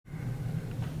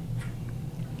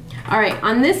All right,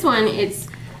 on this one, it's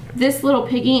this little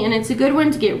piggy, and it's a good one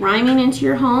to get rhyming into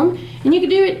your home. And you can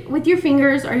do it with your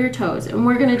fingers or your toes, and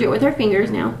we're gonna do it with our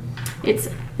fingers now. It's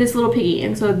this little piggy,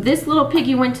 and so this little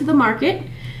piggy went to the market.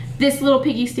 This little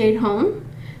piggy stayed home.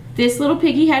 This little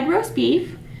piggy had roast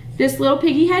beef. This little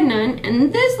piggy had none,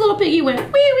 and this little piggy went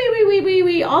wee wee wee wee wee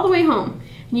wee all the way home.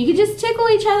 And you can just tickle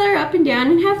each other up and down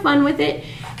and have fun with it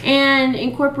and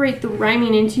incorporate the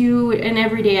rhyming into an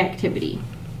everyday activity.